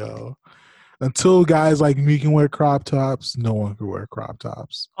 years ago. Until guys like me can wear crop tops, no one can wear crop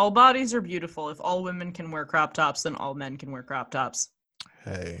tops. All bodies are beautiful. If all women can wear crop tops, then all men can wear crop tops.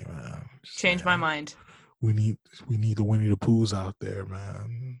 Hey, man. Change my mind. We need the Winnie the Poohs out there,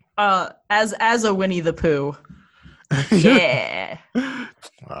 man. As a Winnie the Pooh. Yeah.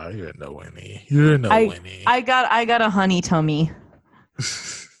 Oh, you're no Winnie. You're no Winnie. I got a honey tummy.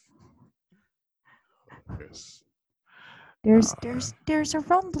 There's a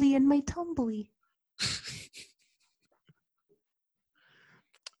rumbly in my tumbly.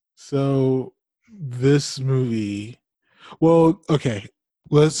 So this movie, well, okay,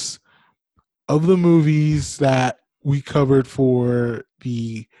 of the movies that we covered for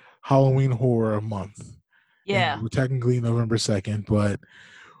the Halloween Horror Month. Yeah. We're technically November 2nd, but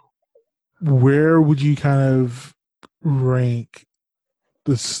where would you kind of rank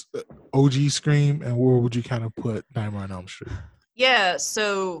this OG Scream, and where would you kind of put Nightmare on Elm Street? Yeah,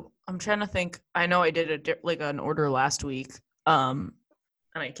 so I'm trying to think. I know I did an order last week, and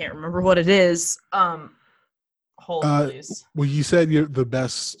I can't remember what it is. Hold, please. Well, you said the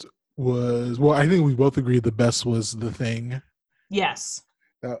best was, well, I think we both agreed the best was The Thing. Yes.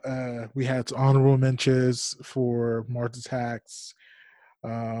 We had honorable mentions for Mars Attacks,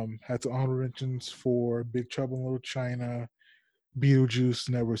 Had some honorable mentions for Big Trouble in Little China, Beetlejuice,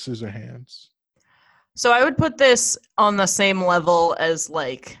 and Edward Scissorhands. So I would put this on the same level as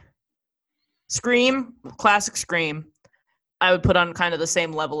like Scream, classic Scream. I would put on kind of the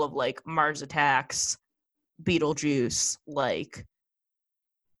same level of like Mars Attacks, Beetlejuice, like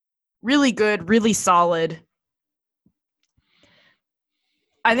really good, really solid.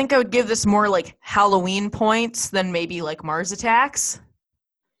 I think I would give this more like Halloween points than maybe like Mars Attacks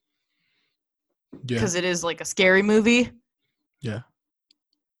Yeah, because it is like a scary movie. yeah,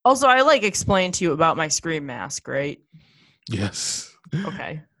 Also, I like explained to you about my Scream mask, right? yes.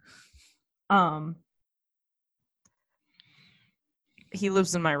 Okay. He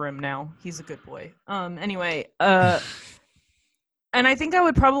lives in my room now. He's a good boy. Anyway, and I think I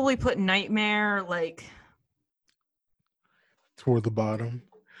would probably put Nightmare like Toward the bottom.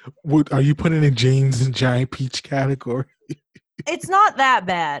 What are you putting in James and Giant Peach category? it's not that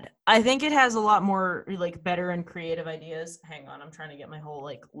bad. I think it has a lot more like better and creative ideas. Hang on, I'm trying to get my whole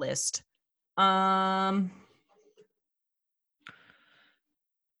like list. I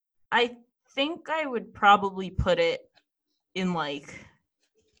think I would probably put it in like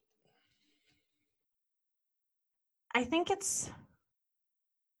I think it's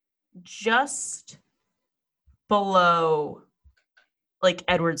just below like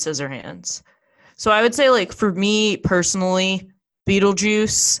Edward Scissorhands. So I would say like for me personally,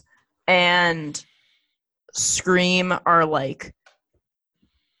 Beetlejuice and Scream are like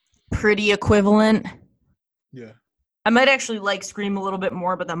pretty equivalent. Yeah. I might actually like Scream a little bit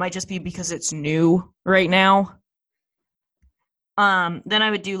more, but that might just be because it's new right now. Then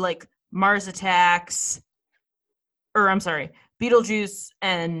I would do like Mars Attacks, or I'm sorry, Beetlejuice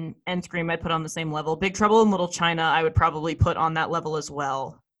and Scream I'd put on the same level. Big Trouble in Little China I would probably put on that level as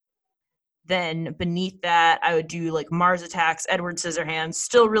well. Then beneath that I would do like Mars Attacks, Edward Scissorhands,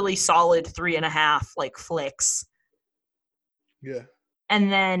 still really solid 3.5 like flicks. Yeah.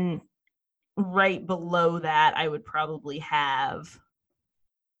 And then right below that I would probably have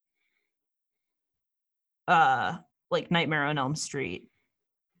like Nightmare on Elm Street.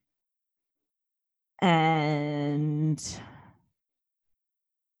 And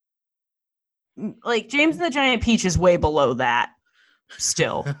like James and the Giant Peach is way below that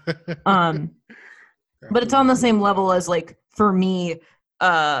still. But it's on the same level as like for me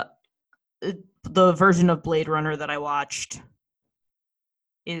the version of Blade Runner that I watched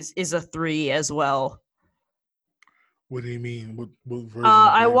is a 3 as well. What do you mean? What version?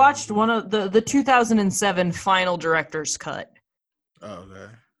 I watched one of the 2007 final director's cut. Oh,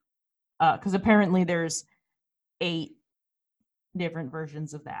 okay. Because apparently there's 8 different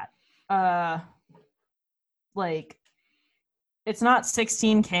versions of that. Like it's not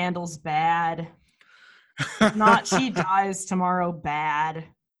 16 Candles bad. Not She Dies Tomorrow bad.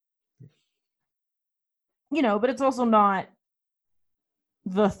 You know, but it's also not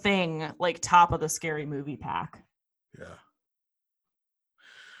The Thing, like top of the scary movie pack. Yeah.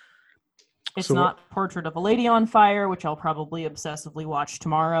 It's So not Portrait of a Lady on Fire, which I'll probably obsessively watch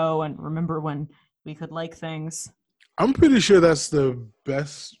tomorrow and remember when we could like things. I'm pretty sure that's the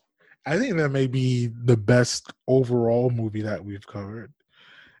best. I think that may be the best overall movie that we've covered.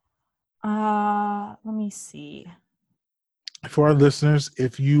 Let me see. For our listeners,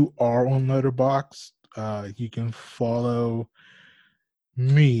 if you are on Letterboxd, you can follow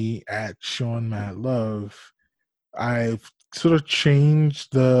me at Sean Matt Love. I've sort of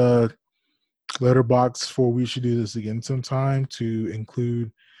changed the Letterboxd for We Should Do This Again sometime to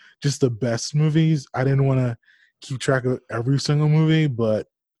include just the best movies. I didn't want to keep track of every single movie, but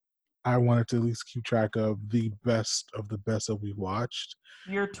I wanted to at least keep track of the best that we watched.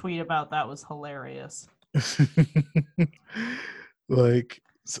 Your tweet about that was hilarious. Like,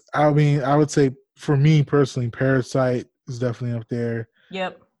 I mean, I would say for me personally, Parasite is definitely up there.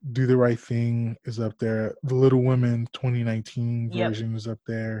 Yep. Do the Right Thing is up there. The Little Women 2019 Yep. version is up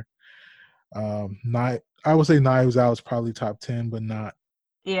there. I would say Knives Out is probably top 10, but not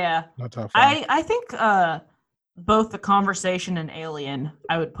top 5. I think both The Conversation and Alien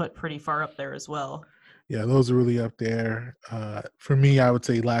I would put pretty far up there as well. Yeah, those are really up there. For me, I would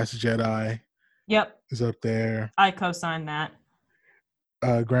say Last Jedi. Yep. Is up there. I co-sign that.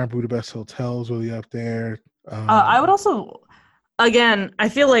 Grand Budapest Hotel is really up there. I would also, again, I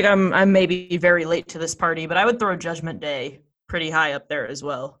feel like I'm maybe very late to this party, but I would throw Judgment Day pretty high up there as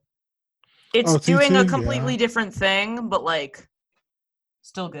well. It's doing a completely different thing, but like,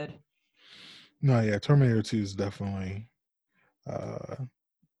 still good. No, yeah, Terminator 2 is definitely a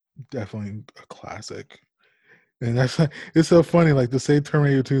classic. And it's so funny, like to say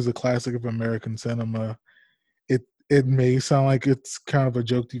Terminator 2 is a classic of American cinema. it may sound like it's kind of a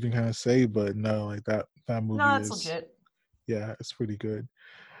joke to even kind of say, but no, like that movie No, it's is legit. yeah, it's pretty good.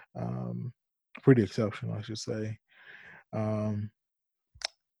 Pretty exceptional, I should say.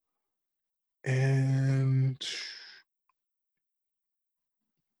 And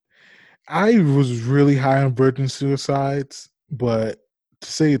I was really high on Virgin Suicides, but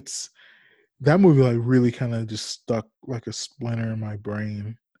to say it's that movie like really kind of just stuck like a splinter in my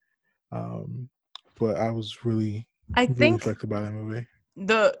brain. But I was really I think affected by that movie.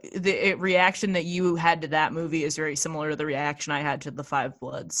 the reaction that you had to that movie is very similar to the reaction I had to The Five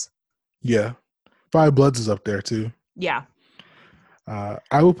Bloods. Yeah, Five Bloods is up there too. Yeah.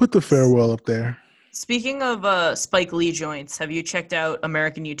 I will put The Farewell up there. Speaking of Spike Lee joints, have you checked out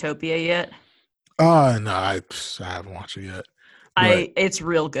American Utopia yet? No, I haven't watched it yet. But It's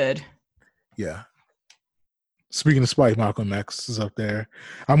real good. yeah. Speaking of Spike, Malcolm X is up there.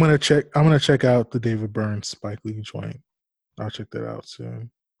 I'm gonna check out the David Byrne Spike Lee joint. I'll check that out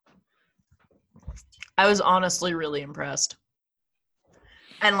soon. I was honestly really impressed.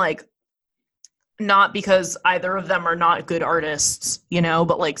 And like, not because either of them are not good artists, you know,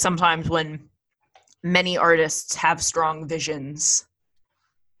 but like sometimes when many artists have strong visions,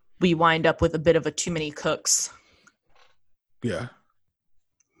 we wind up with a bit of a too many cooks. Yeah.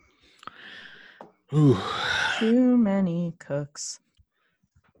 Ooh. Too many cooks.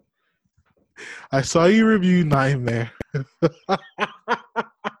 I saw you review Nightmare.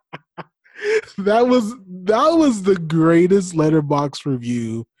 that was the greatest Letterboxd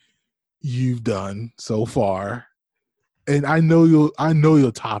review you've done so far. And I know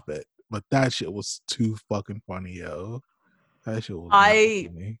you'll top it, but that shit was too fucking funny, yo. That shit was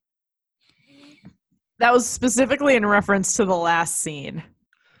funny. That was specifically in reference to the last scene.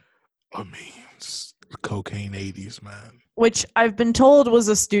 I mean, it's the cocaine 80s, man. Which I've been told was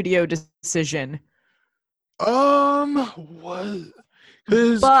a studio decision. What?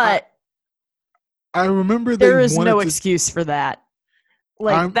 But I remember there is no excuse for that.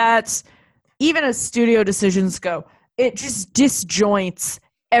 Like, that's even as studio decisions go, it just disjoints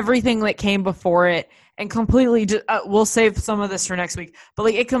everything that came before it and completely we'll save some of this for next week, but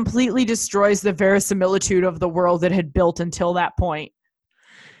like it completely destroys the verisimilitude of the world it had built until that point.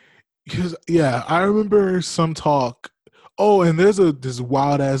 Because yeah, I remember some talk. Oh, and there's this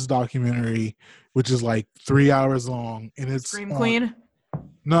wild ass documentary which is like 3 hours long, and it's Scream Queen.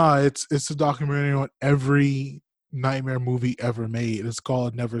 No, it's a documentary on every nightmare movie ever made. It's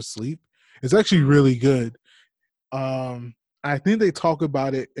called Never Sleep. It's actually really good. I think they talk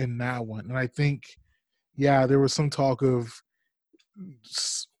about it in that one, and I think there was some talk of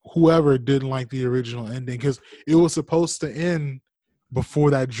whoever didn't like the original ending because it was supposed to end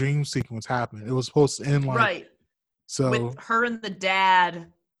before that dream sequence happened. It was supposed to end like right. So with her and the dad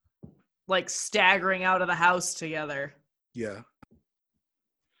like staggering out of the house together. Yeah.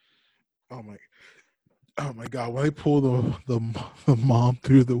 Oh my God! When they pull the mom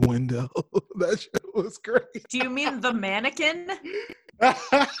through the window, that shit was great. Do you mean the mannequin?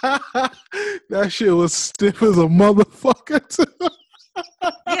 That shit was stiff as a motherfucker too.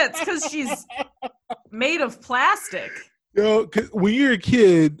 Yeah, it's because she's made of plastic. Yo, when you're a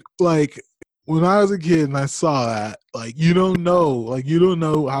kid, like when I was a kid and I saw that, like you don't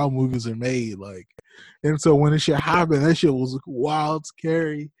know how movies are made, like, and so when it shit happened, that shit was wild,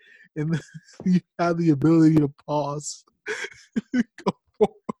 scary, and you have the ability to pause. Go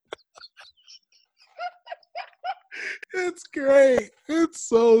forward. It's great. It's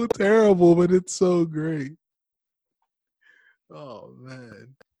so terrible, but it's so great. Oh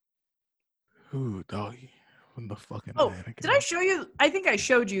man. Ooh, doggy. From the fucking mannequin. Did I show you? I think I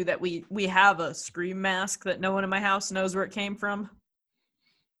showed you that we have a Scream mask that no one in my house knows where it came from.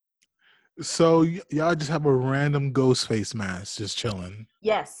 So y'all just have a random ghost face mask just chilling.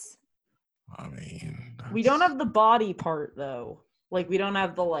 Yes. I mean, we don't have the body part though. Like we don't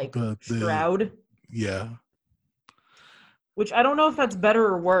have the shroud. Yeah. Which I don't know if that's better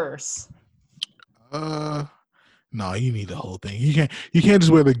or worse. No, you need the whole thing. You can't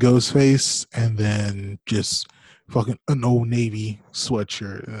just wear the ghost face and then just fucking an Old Navy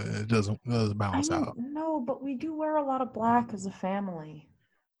sweatshirt. It doesn't balance out. No, but we do wear a lot of black as a family.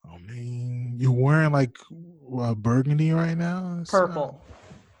 I mean, you're wearing like burgundy right now. Purple.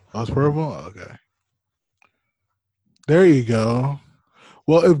 Oh, it's purple. Okay. There you go.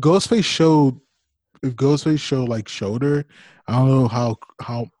 Well, if Ghostface showed like shoulder, I don't know how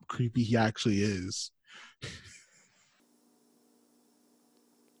creepy he actually is.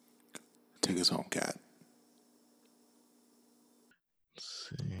 Take us home, cat. Let's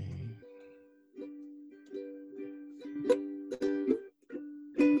see.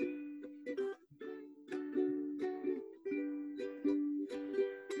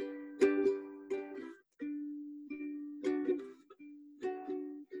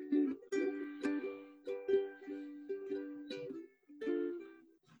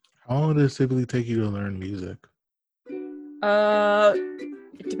 How long does it typically take you to learn music?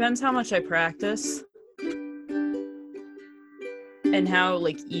 It depends how much I practice and how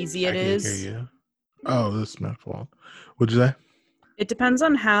like easy it is. I can't hear you. Oh, this is my fault. What'd you say? It depends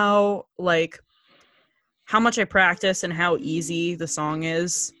on how much I practice and how easy the song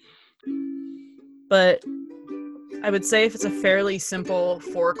is. But I would say if it's a fairly simple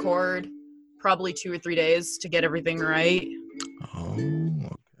 4-chord, probably 2 or 3 days to get everything right. Oh,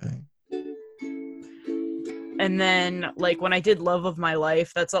 okay. And then like when I did Love of My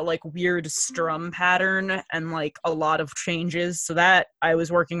Life, that's a like weird strum pattern and like a lot of changes. So that I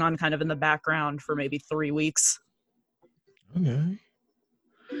was working on kind of in the background for maybe 3 weeks. Okay.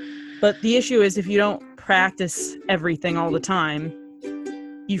 But the issue is if you don't practice everything all the time,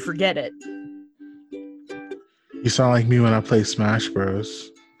 you forget it. You sound like me when I play Smash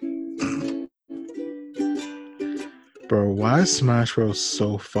Bros. Bro, why is Smash Bros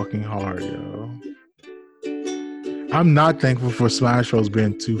so fucking hard, yo? I'm not thankful for Smash Bros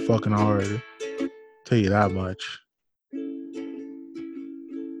being too fucking hard. Tell you that much.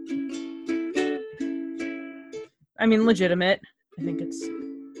 I mean, legitimate. I think it's...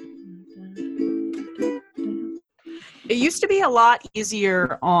 It used to be a lot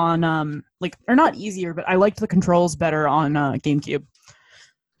easier on or not easier, but I liked the controls better on GameCube.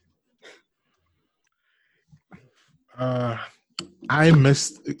 I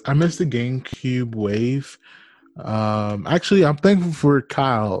missed the GameCube wave. Actually, I'm thankful for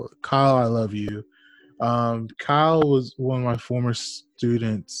Kyle. Kyle, I love you. Kyle was one of my former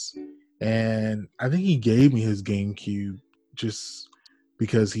students, and I think he gave me his GameCube just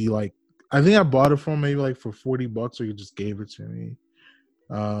because he like. I think I bought it for him maybe like for $40, or he just gave it to me.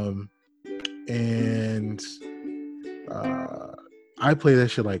 And I played that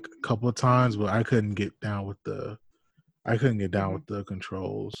shit like a couple of times, but I couldn't get down with the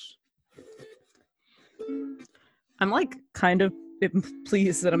controls. I'm like kind of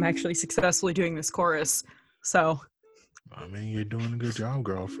pleased that I'm actually successfully doing this chorus. So, I mean, you're doing a good job,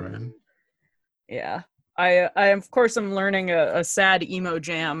 girlfriend. Yeah. I of course am learning a sad emo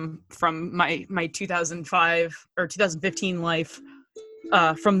jam from my 2005 or 2015 life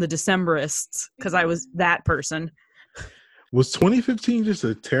from the Decemberists because I was that person. Was 2015 just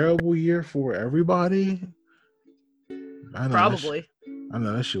a terrible year for everybody? Probably. I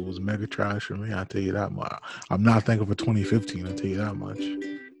know that shit was mega trash for me. I'll tell you that much. I'm not thankful for 2015. I'll tell you that much.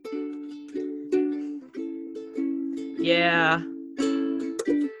 Yeah.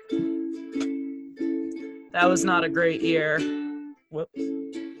 That was not a great year. Whoops.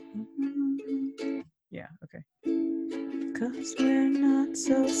 Yeah, okay. 'Cause we're not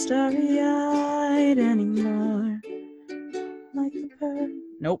so starry-eyed anymore. Like the bird.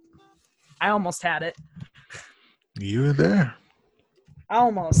 Nope. I almost had it. You were there.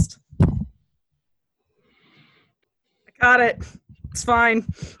 Almost. I got it. It's fine.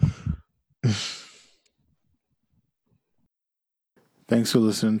 Thanks for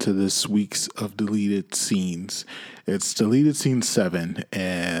listening to this week's of Deleted Scenes. It's Deleted Scene 7,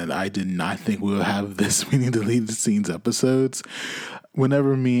 and I did not think we would have this many Deleted Scenes episodes.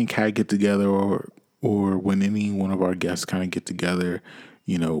 Whenever me and Kat get together, or when any one of our guests kind of get together,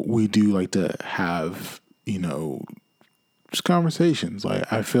 you know, we do like to have, you know, just conversations. Like,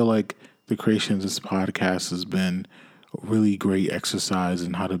 I feel like the creation of this podcast has been a really great exercise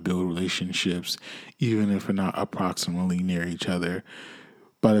in how to build relationships, even if we're not approximately near each other.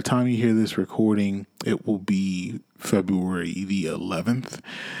 By the time you hear this recording, it will be February the 11th.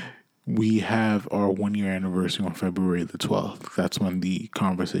 We have our 1-year anniversary on February the 12th. That's when the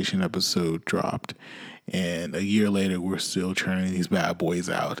conversation episode dropped. And a year later, we're still churning these bad boys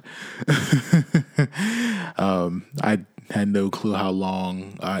out. I had no clue how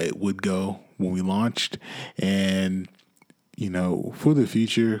long it would go when we launched. And, you know, for the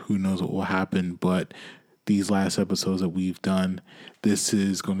future, who knows what will happen. But these last episodes that we've done, this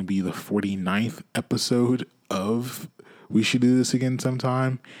is going to be the 49th episode of We Should Do This Again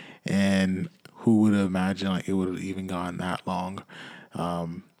Sometime. And who would have imagined like it would have even gone that long?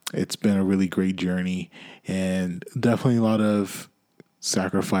 It's been a really great journey, and definitely a lot of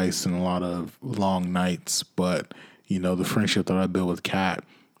sacrifice and a lot of long nights. But, you know, the friendship that I built with Kat,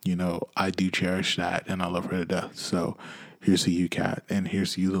 you know, I do cherish that, and I love her to death. So here's to you, Kat, and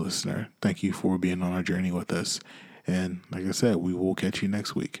here's to you, the listener. Thank you for being on our journey with us. And like I said, we will catch you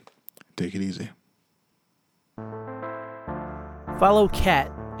next week. Take it easy. Follow Kat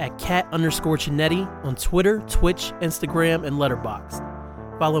at @Kat_Chinetti on Twitter, Twitch, Instagram, and Letterboxd.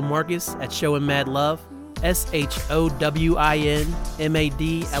 Follow Marcus at Showing Mad Love,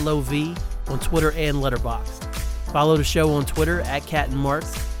 SHOWINMADLOV on Twitter and Letterboxd. Follow the show on Twitter at Kat and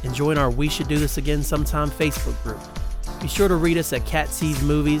Marks, and join our We Should Do This Again Sometime Facebook group. Be sure to read us at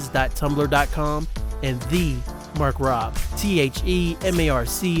catseesmovies.tumblr.com and the Mark Rob,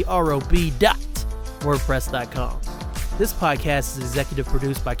 TheMarkRob.wordpress.com. This podcast is executive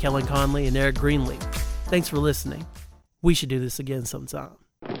produced by Kellen Conley and Eric Greenlee. Thanks for listening. We should do this again sometime.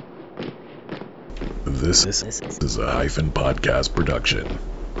 This is a Hyphen Podcast production.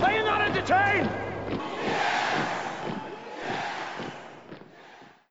 Are you not entertained?